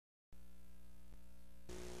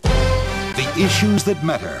issues that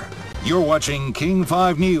matter. You're watching King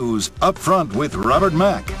 5 News, Up Front with Robert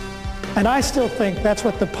Mak. And I still think that's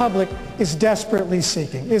what the public is desperately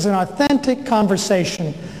seeking, is an authentic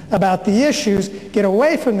conversation about the issues, get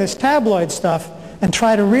away from this tabloid stuff, and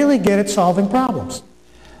try to really get at solving problems.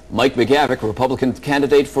 Mike McGavick, Republican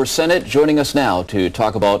candidate for Senate, joining us now to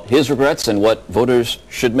talk about his regrets and what voters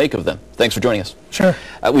should make of them. Thanks for joining us. Sure.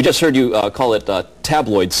 We just heard you call it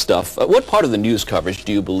tabloid stuff. What part of the news coverage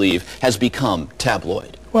do you believe has become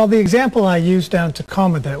tabloid? Well, the example I used down in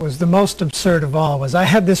Tacoma that was the most absurd of all was I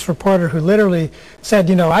had this reporter who literally said,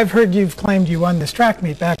 you know, I've heard you've claimed you won this track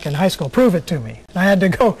meet back in high school. Prove it to me. And I had to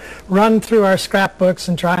go run through our scrapbooks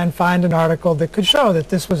and try and find an article that could show that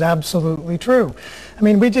this was absolutely true. I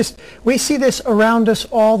mean, we see this around us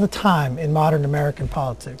all the time in modern American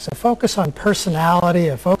politics. A focus on personality,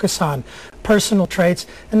 a focus on personal traits,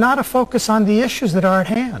 and not a focus on the issues that are at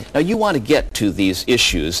hand. Now, you want to get to these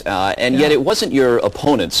issues, and yet it wasn't your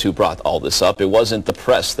opponents who brought all this up. It wasn't the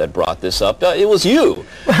press that brought this up. It was you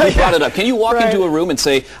who brought it up. Can you walk into a room and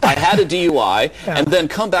say, I had a DUI, and then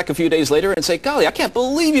come back a few days later and say, golly, I can't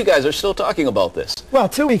believe you guys are still talking about this? Well,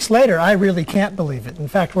 2 weeks later, I really can't believe it. In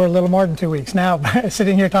fact, we're a little more than 2 weeks now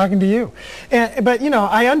sitting here talking to you. But, you know,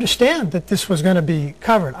 I understand that this was going to be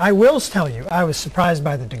covered. I will tell you, I was surprised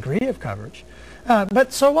by the degree of coverage.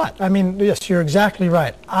 But so what? I mean, yes, you're exactly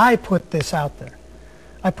right. I put this out there.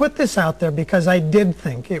 I put this out there because I did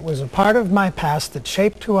think it was a part of my past that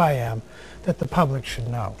shaped who I am that the public should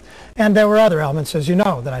know. And there were other elements, as you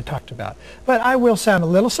know, that I talked about. But I will say I'm a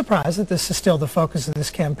little surprised that this is still the focus of this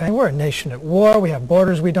campaign. We're a nation at war. We have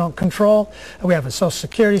borders we don't control. We have a social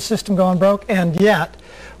security system going broke. And yet,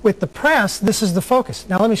 with the press, this is the focus.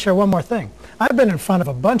 Now, let me share one more thing. I've been in front of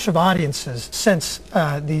a bunch of audiences since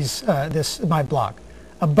my blog.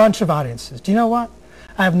 A bunch of audiences. Do you know what?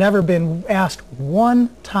 I have never been asked one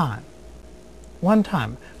time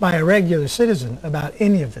by a regular citizen about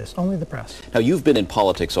any of this, only the press. Now, you've been in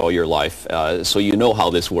politics all your life, so you know how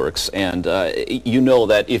this works, and you know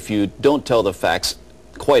that if you don't tell the facts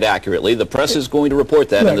quite accurately, the press is going to report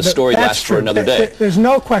that, and the story lasts for another day. There's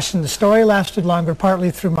no question the story lasted longer,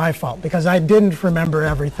 partly through my fault, because I didn't remember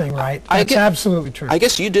everything right. That's absolutely true. I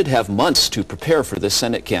guess you did have months to prepare for this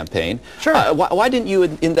Senate campaign. Sure. Why didn't you,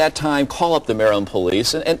 in that time, call up the Maryland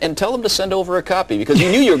police and tell them to send over a copy? Because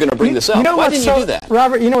you knew you were going to bring this up. Why didn't you do that?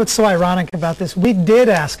 Robert, you know what's so ironic about this? We did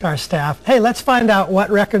ask our staff, hey, let's find out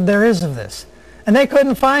what record there is of this. And they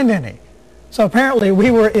couldn't find any. So apparently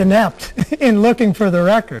we were inept in looking for the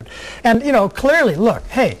record. And, you know, clearly, look,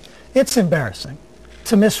 hey, it's embarrassing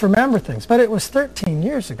to misremember things, but it was 13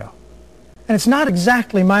 years ago. And it's not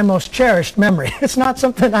exactly my most cherished memory. It's not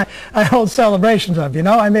something I hold celebrations of, you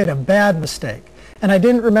know. I made a bad mistake, and I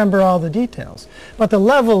didn't remember all the details. But the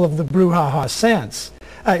level of the brouhaha sense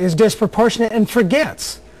is disproportionate and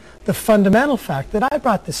forgets the fundamental fact that I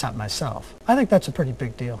brought this up myself. I think that's a pretty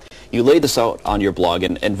big deal. You laid this out on your blog,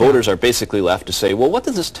 and voters are basically left to say, well, what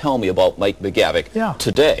does this tell me about Mike McGavick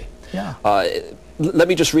today? Yeah. Let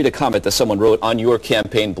me just read a comment that someone wrote on your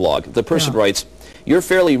campaign blog. The person writes, your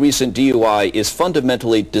fairly recent DUI is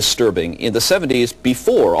fundamentally disturbing. In the 70s,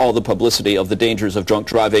 before all the publicity of the dangers of drunk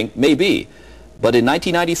driving, maybe. But in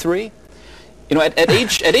 1993? You know, at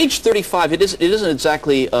age 35, it isn't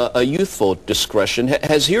exactly a youthful discretion.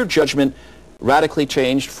 Has your judgment radically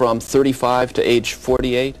changed from 35 to age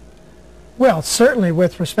 48? Well, certainly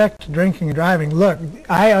with respect to drinking and driving, look,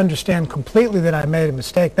 I understand completely that I made a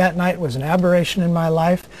mistake. That night was an aberration in my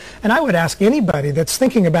life. And I would ask anybody that's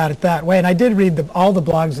thinking about it that way, and I did read all the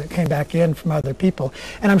blogs that came back in from other people,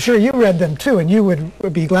 and I'm sure you read them too, and you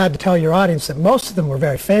would be glad to tell your audience that most of them were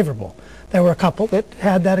very favorable. There were a couple that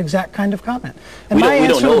had that exact kind of comment. And we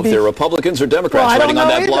don't know if they're Republicans or Democrats writing on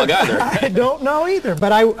that blog either. I don't know either.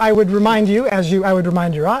 But I would remind you, I would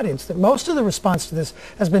remind your audience, that most of the response to this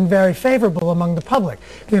has been very favorable among the public.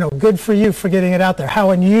 You know, good for you for getting it out there.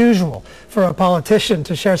 How unusual for a politician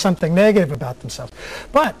to share something negative about themselves.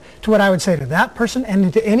 But to what I would say to that person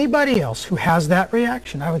and to anybody else who has that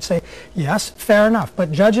reaction, I would say, yes, fair enough,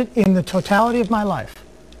 but judge it in the totality of my life.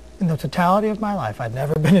 In the totality of my life. I've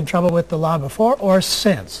never been in trouble with the law before or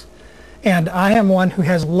since. And I am one who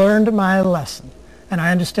has learned my lesson. And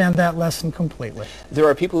I understand that lesson completely. There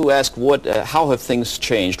are people who ask, how have things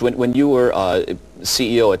changed? When you were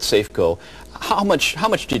CEO at Safeco, how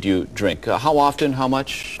much did you drink? How often? How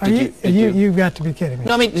much did you? You've got to be kidding me.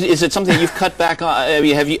 No, I mean, is it something you've cut back on? I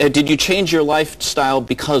mean, did you change your lifestyle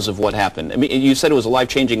because of what happened? I mean, you said it was a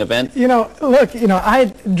life-changing event. You know, look, you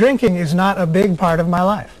know, drinking is not a big part of my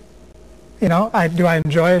life. You know, do I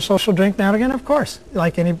enjoy a social drink now and again? Of course,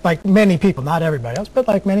 like many people, not everybody else, but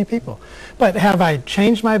like many people. But have I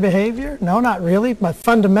changed my behavior? No, not really. But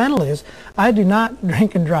fundamentally is I do not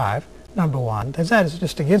drink and drive, number one. That is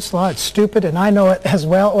just against the law. It's stupid, and I know it as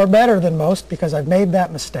well or better than most because I've made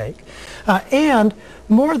that mistake. And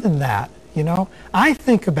more than that, you know, I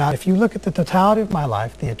think about, if you look at the totality of my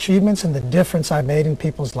life, the achievements and the difference I've made in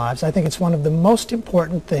people's lives, I think it's one of the most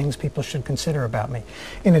important things people should consider about me.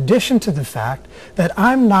 In addition to the fact that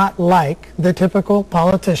I'm not like the typical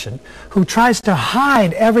politician who tries to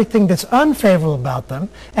hide everything that's unfavorable about them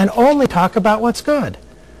and only talk about what's good.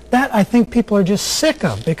 That I think people are just sick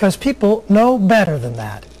of because people know better than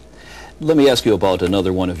that. Let me ask you about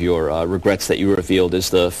another one of your regrets that you revealed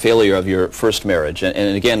is the failure of your first marriage.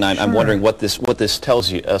 And again, I'm wondering what this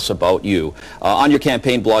tells us about you. On your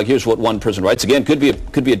campaign blog, here's what one person writes. Again, could be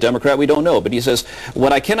a Democrat, we don't know. But he says,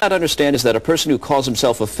 what I cannot understand is that a person who calls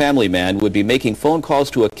himself a family man would be making phone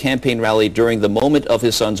calls to a campaign rally during the moment of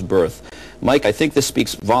his son's birth. Mike, I think this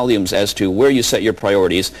speaks volumes as to where you set your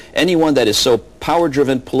priorities. Anyone that is so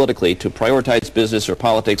power-driven politically to prioritize business or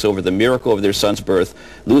politics over the miracle of their son's birth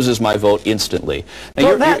loses my vote instantly.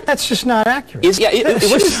 Now, well, that's just not accurate.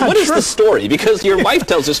 What is the story? Because your wife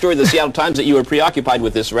tells the story in the Seattle Times that you were preoccupied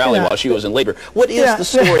with this rally while she was in labor. What is the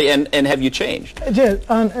story, and have you changed? You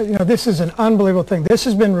know, this is an unbelievable thing. This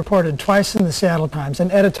has been reported twice in the Seattle Times and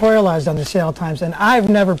editorialized on the Seattle Times, and I've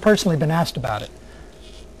never personally been asked about it.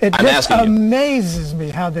 It just amazes me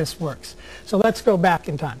how this works. So let's go back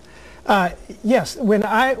in time. Yes, when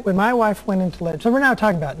my wife went into labor, so we're now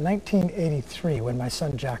talking about 1983 when my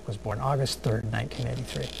son Jack was born, August 3rd,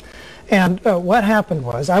 1983. And what happened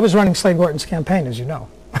was, I was running Slade Gorton's campaign, as you know.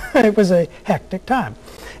 It was a hectic time.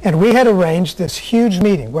 And we had arranged this huge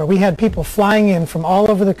meeting where we had people flying in from all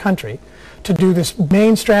over the country to do this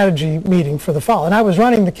main strategy meeting for the fall. And I was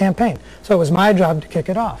running the campaign, so it was my job to kick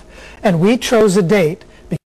it off. And we chose a date